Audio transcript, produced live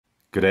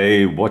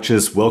G'day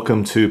watchers,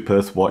 welcome to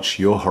Perth Watch,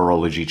 your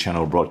horology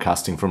channel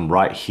broadcasting from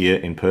right here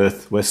in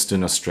Perth,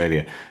 Western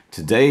Australia.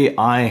 Today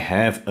I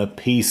have a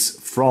piece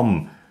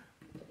from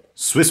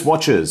Swiss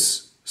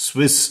Watches,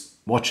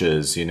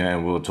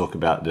 and we'll talk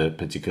about the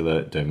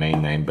particular domain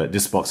name, but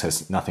this box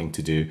has nothing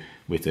to do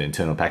with the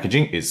internal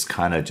packaging. It's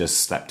kind of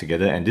just slapped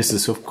together, and this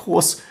is of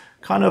course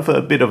kind of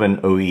a bit of an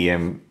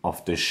OEM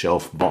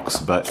off-the-shelf box,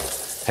 but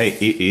hey,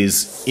 it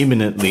is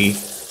imminently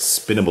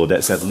spinnable.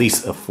 That's at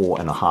least a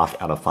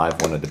 4.5 out of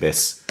 5, one of the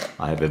best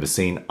I have ever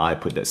seen. I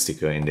put that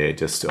sticker in there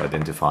just to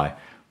identify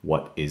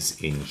what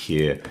is in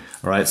here.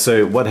 All right,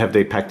 so what have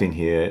they packed in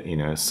here? You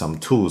know, some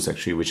tools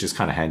actually, which is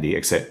kind of handy,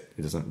 except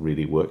it doesn't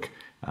really work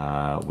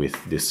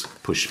with this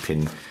push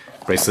pin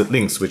bracelet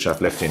links, which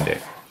I've left in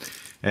there.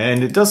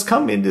 And it does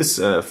come in this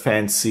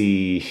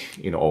fancy,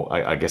 you know,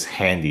 I guess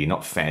handy,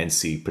 not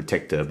fancy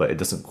protector, but it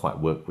doesn't quite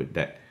work with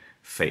that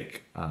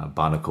fake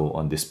barnacle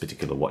on this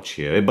particular watch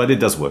here, but it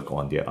does work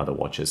on the other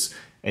watches.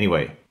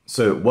 Anyway,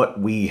 so what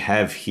we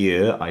have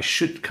here, I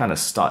should kind of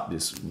start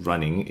this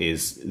running,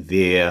 is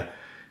their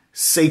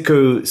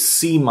Seiko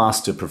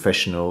Seamaster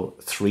Professional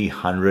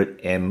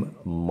 300M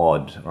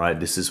mod, right?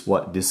 This is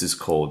what this is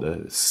called,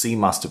 the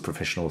Seamaster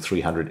Professional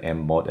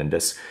 300M mod, and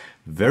that's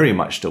very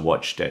much the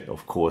watch that,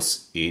 of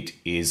course, it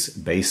is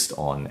based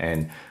on.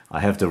 And I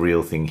have the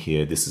real thing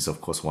here. This is, of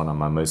course, one of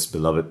my most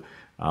beloved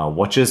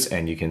watches,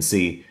 and you can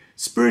see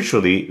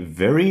spiritually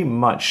very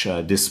much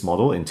this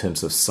model in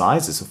terms of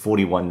size. It's a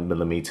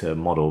 41mm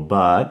model,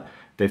 but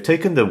they've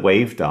taken the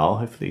wave dial.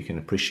 Hopefully you can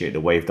appreciate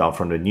the wave dial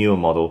from the newer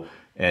model,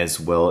 as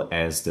well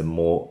as the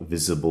more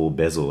visible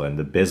bezel, and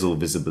the bezel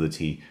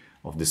visibility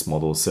of this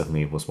model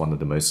certainly was one of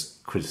the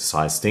most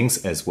criticized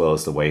things, as well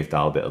as the wave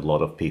dial that a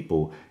lot of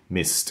people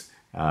missed.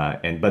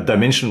 But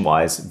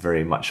dimension-wise,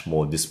 very much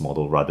more this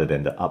model rather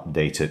than the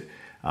updated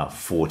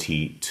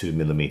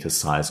 42mm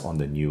size on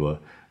the newer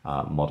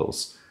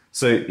models.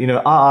 So, you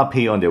know,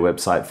 RRP on their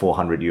website,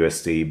 400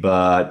 USD,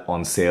 but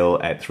on sale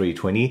at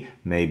 320.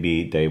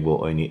 Maybe they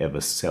will only ever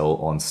sell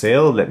on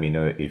sale. Let me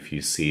know if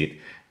you see it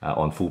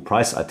on full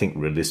price. I think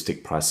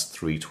realistic price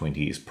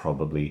 320 is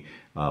probably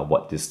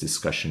what this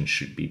discussion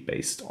should be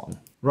based on.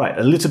 Right,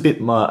 a little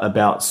bit more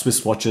about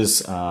Swiss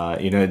watches.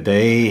 You know,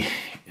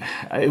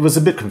 it was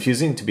a bit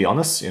confusing, to be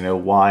honest. You know,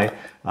 why,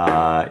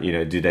 you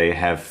know, do they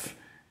have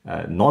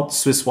not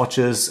Swiss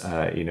watches,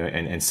 you know,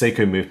 and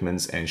Seiko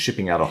movements and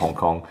shipping out of Hong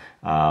Kong?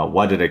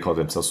 Why do they call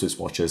themselves Swiss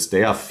watches?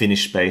 They are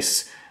Finnish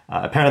based.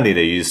 Apparently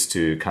they used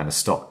to kind of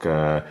stock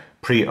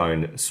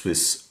pre-owned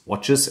Swiss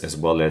watches as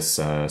well as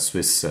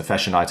Swiss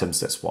fashion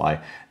items. That's why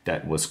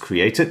that was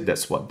created.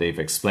 That's what they've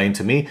explained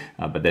to me.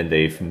 But then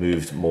they've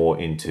moved more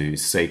into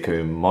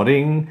Seiko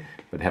modding,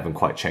 but haven't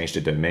quite changed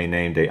the domain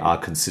name. They are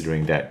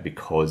considering that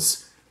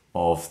because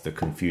of the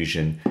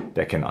confusion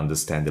that can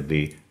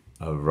understandably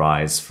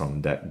arise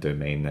from that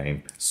domain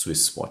name,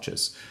 Swiss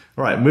watches.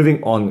 All right,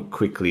 moving on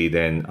quickly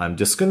then, I'm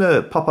just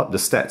gonna pop up the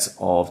stats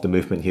of the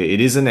movement here.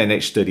 It is an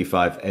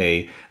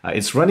NH35A.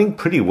 It's running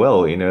pretty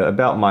well, you know,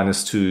 about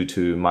 -2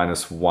 to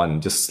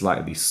 -1, just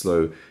slightly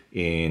slow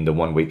in the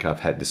 1 week I've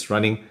had this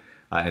running.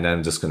 And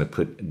I'm just gonna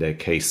put the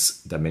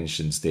case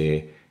dimensions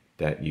there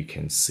that you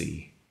can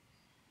see.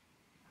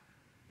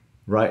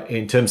 Right,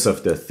 in terms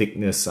of the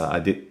thickness,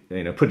 I did,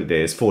 you know, put it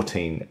there as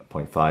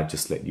 14.5,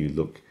 just let you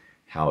look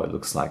how it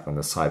looks like on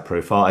the side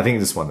profile. I think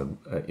this is one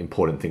of the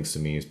important things to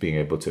me, is being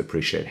able to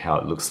appreciate how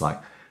it looks like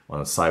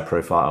on a side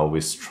profile. I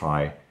always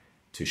try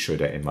to show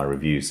that in my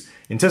reviews.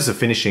 In terms of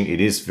finishing,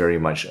 it is very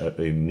much a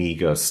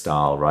Omega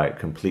style, right?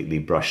 Completely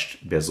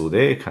brushed bezel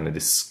there, kind of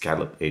this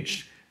scallop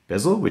edged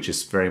bezel, which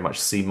is very much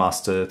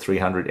Seamaster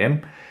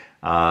 300M.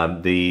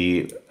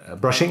 The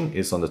brushing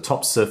is on the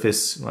top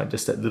surface, right?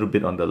 Just that little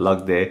bit on the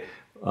lug there.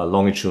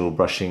 Longitudinal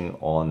brushing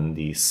on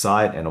the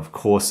side, and of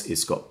course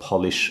it's got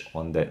polish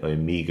on that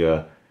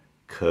Omega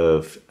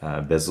curve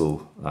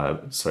bezel,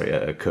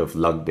 a curved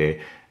lug there.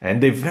 And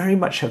they very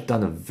much have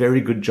done a very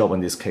good job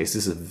on this case.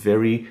 This is a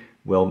very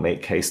well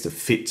made case. The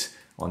fit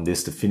on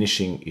this, the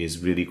finishing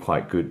is really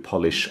quite good.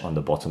 Polish on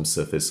the bottom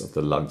surface of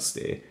the lugs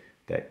there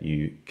that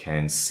you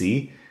can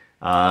see.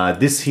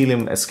 This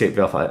helium escape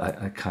valve,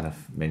 I kind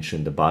of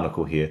mentioned the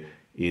barnacle here,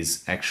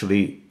 is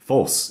actually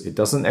false. It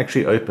doesn't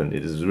actually open.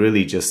 It is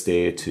really just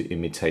there to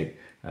imitate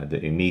the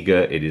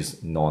Omega. It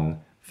is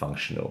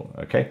non-functional,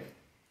 okay?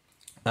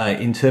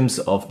 In terms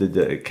of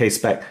the case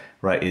back,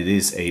 right, it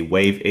is a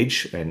wave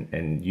edge,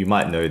 and you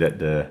might know that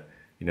the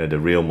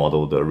real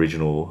model, the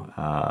original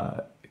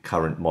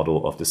current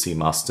model of the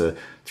Seamaster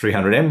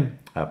 300M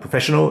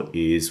Professional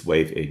is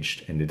wave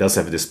edged, and it does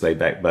have a display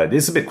back, but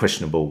it's a bit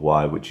questionable.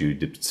 Why would you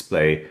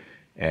display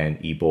an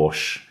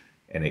eBosch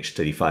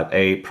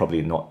NH35A?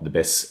 Probably not the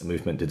best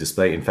movement to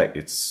display. In fact,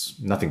 it's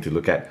nothing to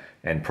look at,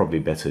 and probably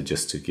better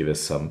just to give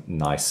us some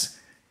nice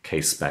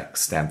case back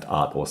stamped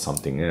art or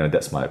something. You know,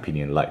 that's my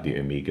opinion, like the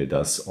Omega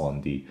does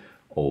on the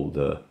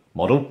older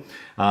model.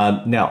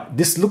 Now,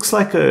 this looks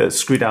like a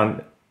screw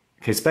down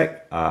case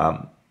back.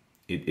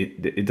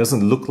 It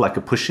doesn't look like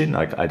a push in.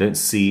 I don't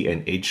see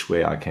an edge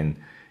where I can,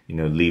 you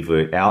know, lever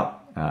it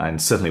out.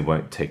 and certainly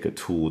won't take a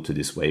tool to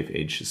this wave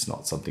edge. It's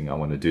not something I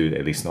want to do,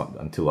 at least not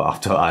until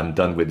after I'm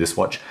done with this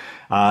watch.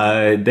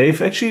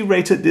 They've actually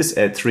rated this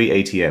at 3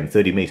 ATM,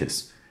 30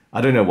 meters.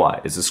 I don't know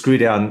why. It's a screw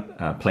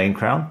down plain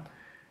crown.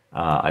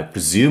 I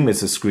presume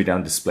it's a screw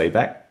down display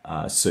back.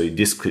 So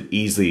this could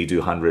easily do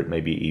 100,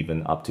 maybe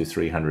even up to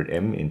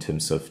 300M in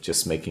terms of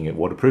just making it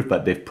waterproof,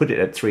 but they've put it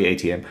at 3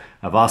 ATM.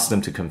 I've asked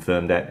them to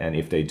confirm that, and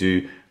if they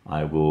do,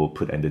 I will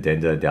put an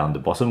addenda down the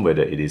bottom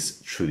whether it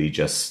is truly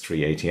just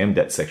 3 ATM.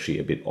 That's actually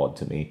a bit odd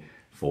to me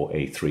for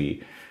a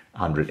 300M,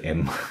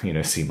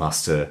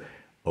 Seamaster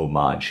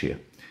Homage here.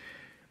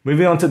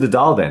 Moving on to the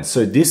dial then.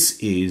 So this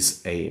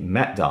is a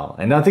matte dial,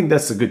 and I think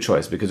that's a good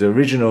choice because the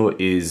original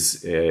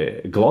is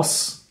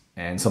gloss,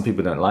 and some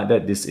people don't like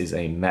that. This is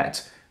a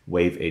matte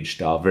wave edge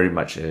dial, very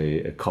much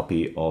a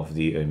copy of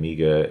the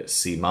Omega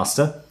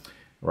Seamaster,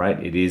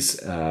 right? It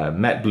is a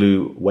matte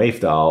blue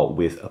wave dial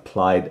with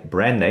applied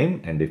brand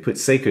name, and they put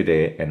Seiko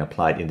there and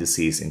applied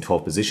indices in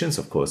 12 positions.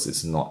 Of course,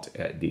 it's not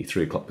at the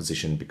 3 o'clock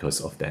position because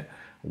of that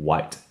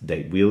white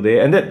date wheel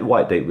there, and that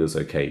white date wheel is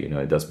okay,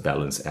 it does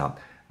balance out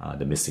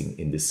the missing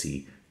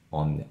indice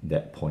on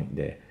that point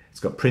there. It's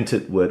got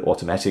printed word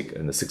automatic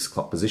in the 6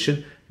 o'clock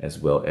position, as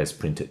well as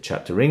printed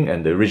chapter ring.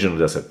 And the original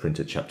does have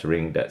printed chapter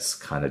ring. That's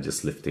kind of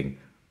just lifting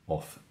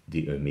off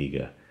the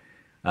Omega.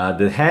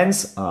 The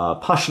hands are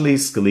partially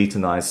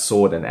skeletonized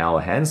sword and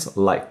hour hands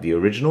like the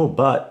original,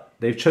 but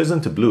they've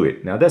chosen to blue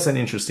it. Now that's an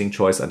interesting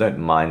choice. I don't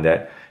mind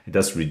that. It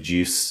does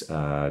reduce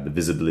the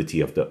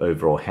visibility of the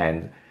overall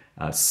hand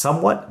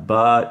somewhat,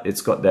 but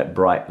it's got that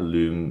bright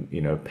lume,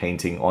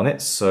 painting on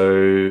it.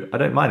 So I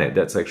don't mind it.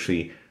 That's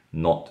actually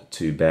not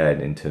too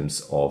bad in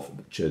terms of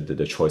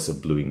the choice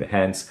of bluing the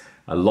hands.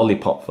 A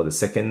lollipop for the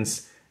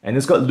seconds, and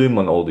it's got lume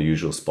on all the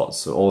usual spots,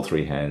 so all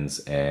 3 hands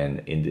and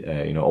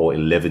all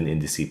 11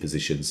 indice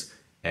positions,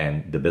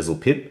 and the bezel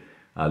pip.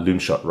 Lume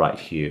shot right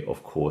here,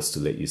 of course, to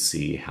let you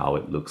see how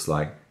it looks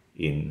like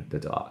in the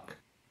dark.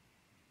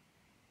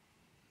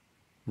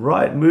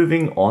 Right,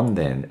 moving on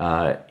then,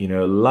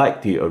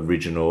 like the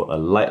original, a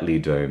lightly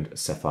domed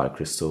sapphire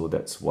crystal.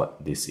 That's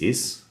what this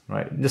is,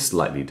 right? Just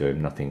lightly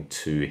domed, nothing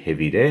too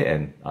heavy there,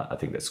 and I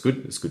think that's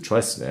good. It's a good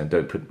choice. And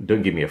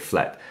don't give me a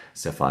flat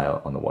sapphire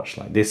on a watch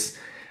like this.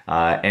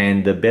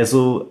 And the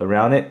bezel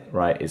around it,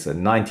 right, is a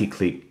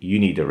 90-click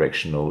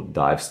unidirectional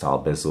dive style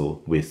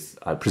bezel with,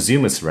 I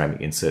presume, a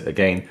ceramic insert.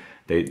 Again,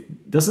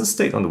 it doesn't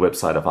state on the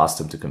website. I've asked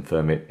them to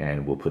confirm it,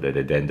 and we'll put an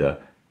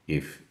addenda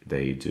if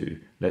they do.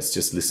 Let's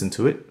just listen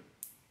to it.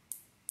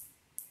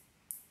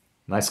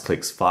 Nice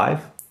clicks.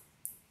 5,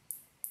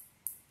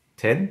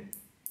 10.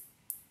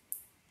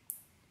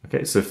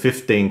 Okay, so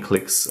 15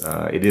 clicks.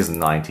 It is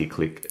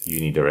 90-click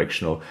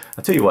unidirectional.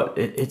 I'll tell you what,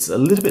 it's a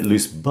little bit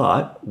loose,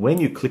 but when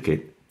you click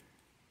it,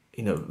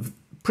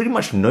 pretty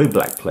much no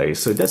black play.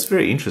 So that's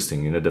very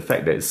interesting. The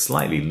fact that it's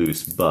slightly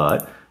loose,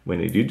 but when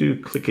you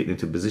do click it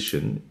into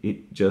position,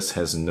 it just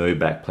has no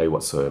back play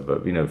whatsoever.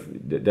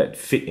 That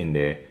fit in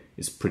there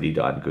is pretty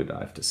darn good, I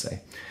have to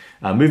say.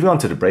 Moving on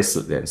to the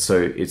bracelet then.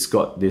 So it's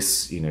got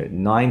this,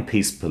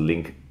 9-piece per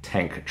link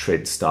tank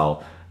tread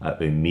style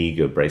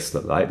Omega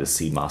bracelet, right? The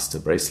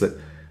Seamaster bracelet.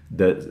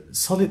 The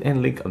solid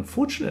end link,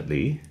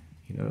 unfortunately,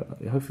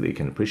 hopefully you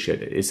can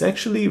appreciate it. It's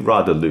actually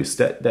rather loose.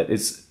 That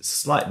is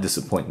slight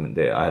disappointment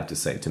there, I have to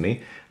say, to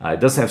me. It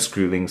does have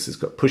screw links. It's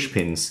got push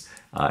pins,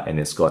 and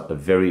it's got a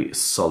very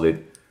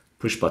solid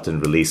push button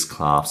release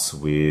clasp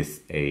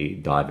with a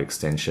dive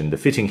extension. The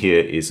fitting here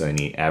is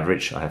only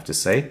average, I have to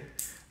say.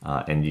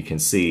 And you can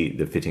see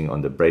the fitting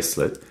on the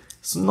bracelet.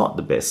 It's not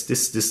the best.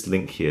 This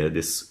link here,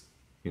 this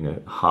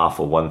half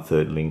or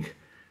 1/3 link,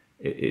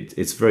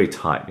 it's very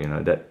tight.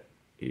 That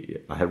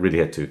I really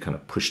had to kind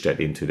of push that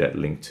into that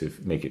link to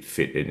make it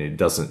fit, and it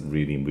doesn't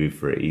really move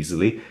very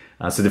easily.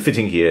 So the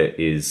fitting here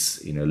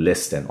is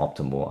less than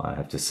optimal, I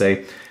have to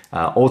say.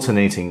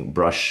 Alternating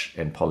brush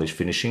and polish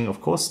finishing,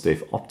 of course.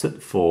 They've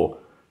opted for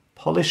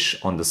polish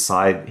on the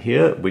side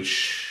here,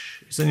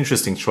 which is an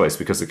interesting choice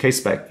because the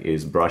case back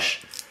is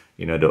brush.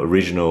 The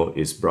original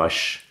is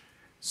brush.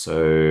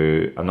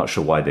 So I'm not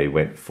sure why they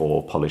went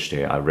for polish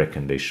there. I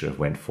reckon they should have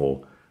went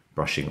for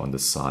brushing on the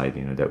side.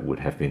 That would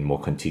have been more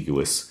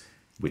contiguous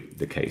with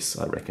the case,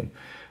 I reckon.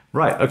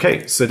 Right,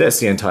 okay, so that's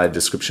the entire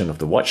description of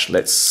the watch.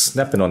 Let's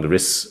snap it on the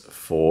wrist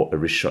for a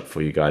wrist shot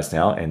for you guys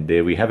now. And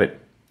there we have it.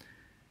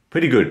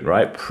 Pretty good,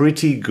 right?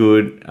 Pretty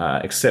good,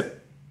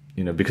 except,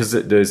 because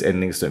those end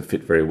links don't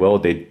fit very well,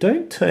 they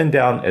don't turn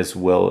down as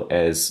well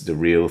as the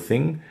real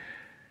thing.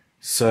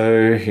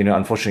 So,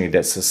 unfortunately,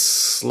 that's a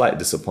slight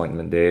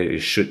disappointment there.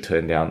 It should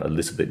turn down a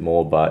little bit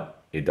more,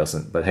 but it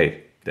doesn't. But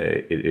hey,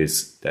 there it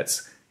is.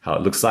 That's how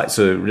it looks like.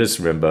 So just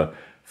remember,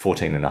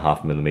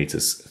 14.5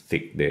 millimeters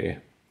thick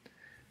there.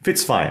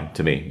 Fits fine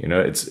to me.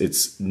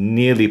 It's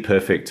nearly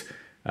perfect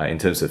in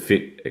terms of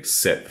fit,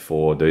 except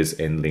for those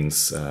end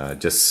links.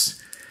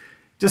 Just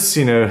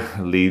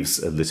leaves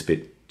a little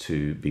bit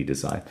to be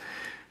desired.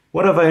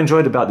 What have I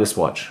enjoyed about this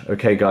watch?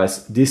 Okay,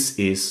 guys, this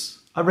is,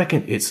 I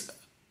reckon it's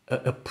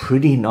a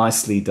pretty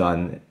nicely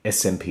done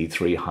S&P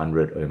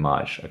 300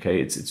 Homage. Okay,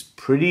 it's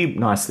pretty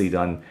nicely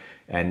done.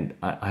 And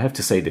I have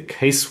to say the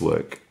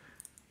casework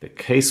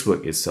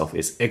itself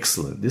is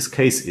excellent. This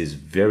case is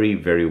very,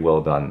 very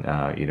well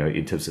done, you know,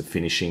 in terms of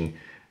finishing,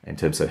 in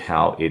terms of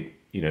how it,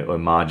 you know,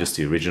 homages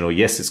the original.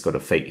 Yes, it's got a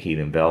fake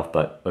helium valve,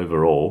 but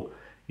overall,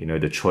 you know,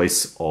 the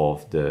choice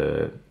of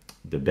the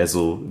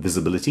bezel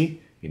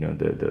visibility, you know,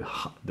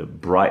 the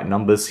bright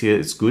numbers here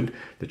is good.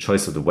 The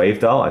choice of the wave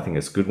dial, I think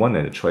is a good one.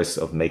 And the choice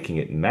of making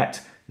it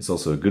matte is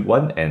also a good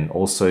one. And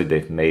also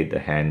they've made the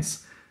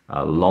hands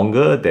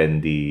longer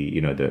than the, you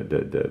know,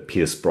 the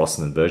Pierce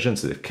Brosnan version.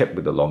 So they've kept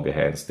with the longer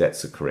hands.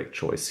 That's a correct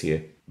choice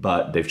here.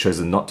 But they've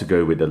chosen not to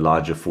go with the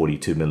larger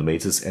 42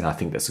 millimeters. And I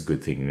think that's a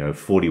good thing. You know,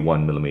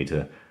 41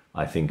 millimeter,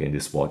 I think in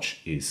this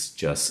watch is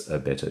just a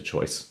better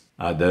choice.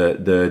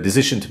 The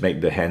decision to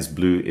make the hands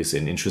blue is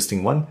an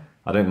interesting one.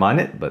 I don't mind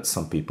it, but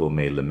some people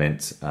may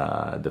lament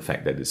the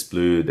fact that it's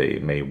blue. They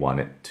may want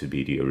it to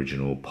be the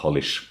original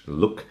polished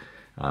look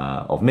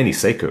of many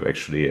Seiko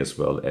actually, as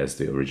well as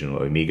the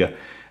original Omega.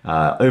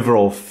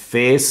 Overall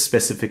fair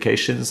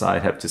specifications, I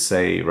have to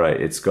say, right,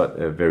 it's got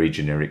a very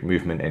generic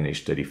movement,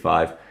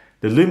 NH35.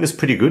 The lume is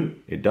pretty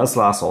good. It does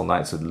last all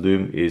night, so the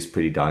lume is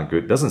pretty darn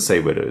good. It doesn't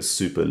say whether it's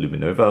Super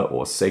Luminova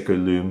or Seiko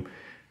lume.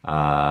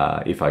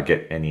 If I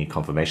get any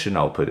confirmation,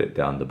 I'll put it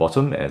down the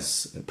bottom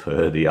as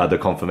per the other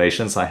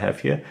confirmations I have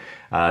here.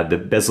 The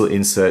bezel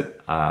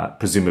insert,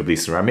 presumably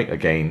ceramic,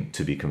 again,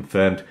 to be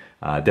confirmed.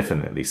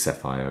 Definitely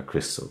sapphire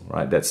crystal,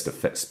 right? That's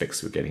the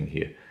specs we're getting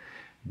here.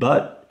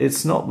 But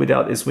it's not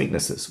without its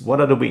weaknesses.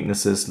 What are the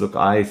weaknesses? Look,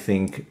 I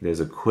think there's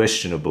a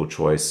questionable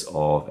choice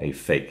of a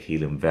fake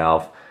helium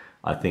valve.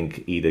 I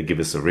think either give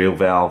us a real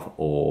valve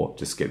or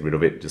just get rid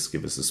of it. Just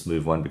give us a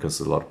smooth one, because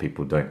a lot of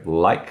people don't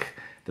like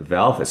the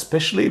valve,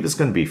 especially if it's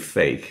going to be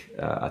fake.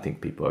 I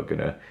think people are going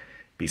to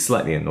be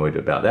slightly annoyed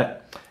about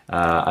that.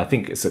 I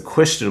think it's a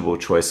questionable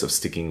choice of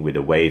sticking with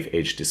a wave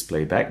edge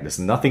display back. There's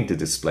nothing to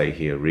display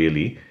here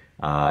really.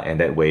 And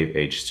that wave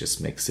edge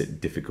just makes it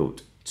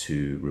difficult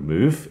to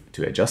remove,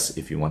 to adjust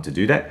if you want to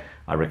do that.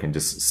 I reckon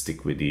just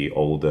stick with the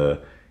older,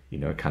 you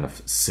know, kind of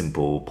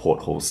simple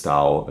porthole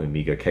style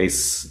Omega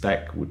case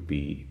back would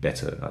be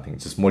better. I think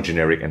it's just more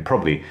generic and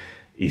probably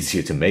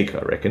easier to make, I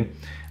reckon.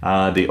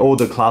 The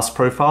older clasp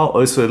profile,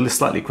 also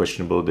slightly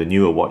questionable. The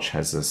newer watch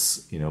has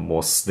this, you know,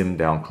 more slimmed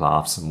down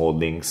clasps, more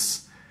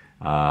links.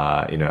 You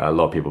know, a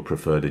lot of people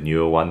prefer the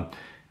newer one.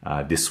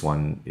 This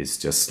one is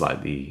just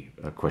slightly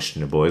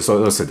questionable. It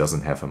also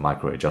doesn't have a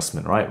micro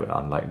adjustment, right?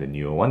 Unlike the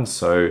newer one.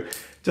 So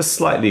just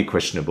slightly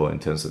questionable in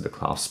terms of the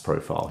clasp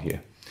profile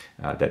here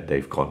that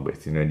they've gone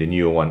with. You know, the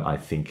newer one I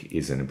think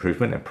is an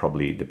improvement and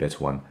probably the better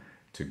one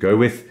to go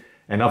with.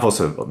 And I've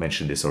also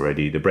mentioned this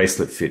already. The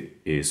bracelet fit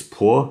is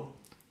poor,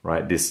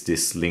 right?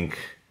 This link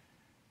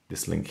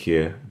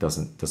here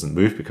doesn't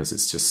move because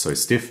it's just so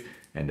stiff,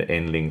 and the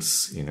end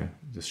links, you know,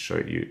 just show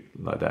you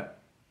like that,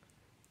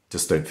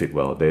 just don't fit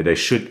well. They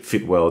should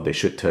fit well. They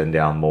should turn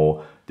down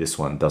more. This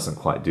one doesn't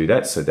quite do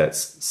that, so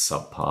that's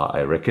subpar,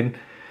 I reckon.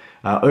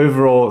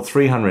 Overall,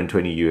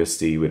 320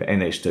 USD with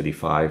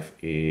NH35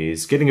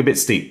 is getting a bit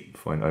steep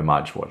for an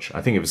Homage watch.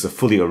 I think if it's a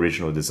fully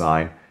original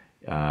design,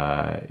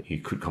 you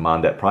could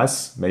command that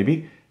price,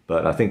 maybe.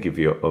 But I think if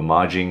you're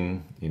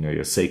homaging, you know,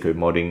 your Seiko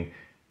modding,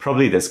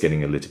 probably that's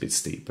getting a little bit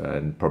steep.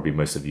 And probably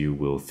most of you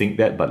will think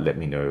that, but let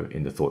me know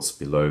in the thoughts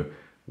below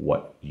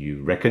what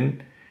you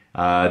reckon.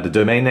 The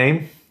domain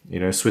name, you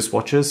know, Swiss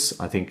Watches,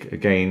 I think,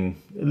 again,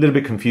 a little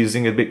bit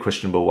confusing, a bit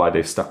questionable why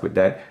they've stuck with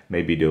that.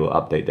 Maybe they'll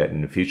update that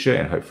in the future,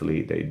 and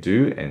hopefully they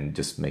do, and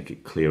just make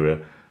it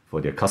clearer for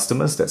their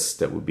customers.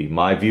 That would be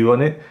my view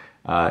on it.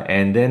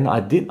 And then I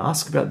did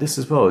ask about this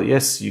as well.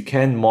 Yes, you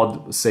can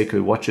mod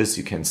Seiko watches,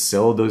 you can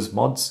sell those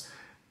mods,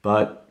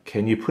 but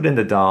can you put in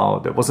the dial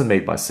that wasn't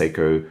made by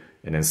Seiko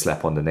and then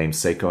slap on the name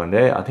Seiko on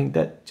there? I think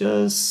that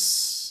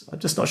I'm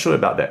just not sure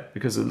about that,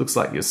 because it looks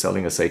like you're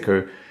selling a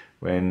Seiko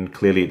when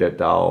clearly that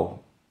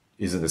dial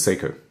isn't a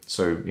Seiko.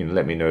 So, you know,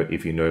 let me know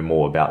if you know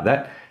more about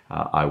that.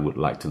 I would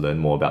like to learn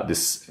more about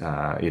this,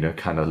 you know,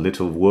 kind of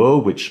little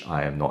world, which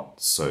I am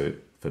not so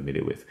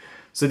familiar with.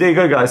 So there you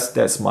go, guys.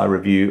 That's my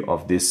review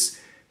of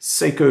this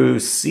Seiko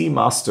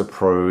Seamaster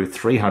Pro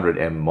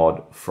 300M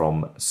mod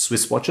from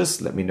Swiss Watches.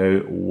 Let me know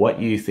what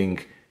you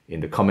think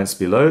in the comments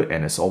below.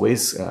 And as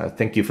always,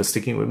 thank you for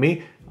sticking with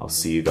me. I'll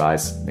see you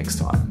guys next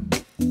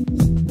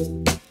time.